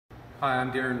Hi,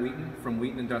 I'm Darren Wheaton from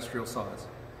Wheaton Industrial Saws.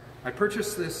 I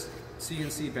purchased this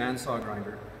CNC bandsaw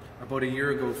grinder about a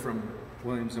year ago from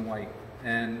Williams & White,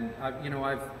 and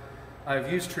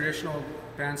I've used traditional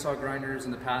bandsaw grinders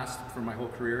in the past for my whole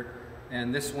career,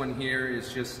 and this one here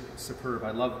is just superb.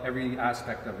 I love every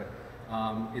aspect of it.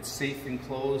 It's safe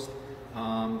enclosed.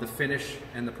 The finish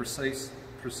and the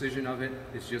precision of it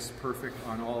is just perfect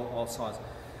on all saws.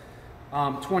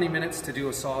 20 minutes to do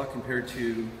a saw compared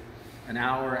to an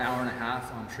hour and a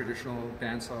half on traditional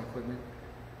bandsaw equipment.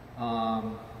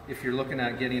 If you're looking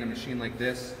at getting a machine like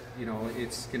this,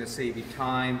 it's going to save you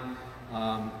time.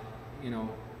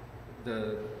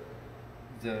 The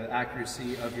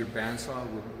accuracy of your bandsaw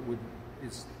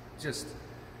is just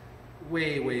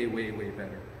way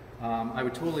better. I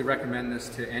would totally recommend this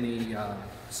to any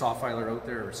saw filer out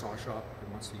there or saw shop that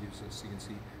wants to use a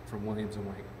CNC from Williams &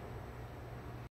 White.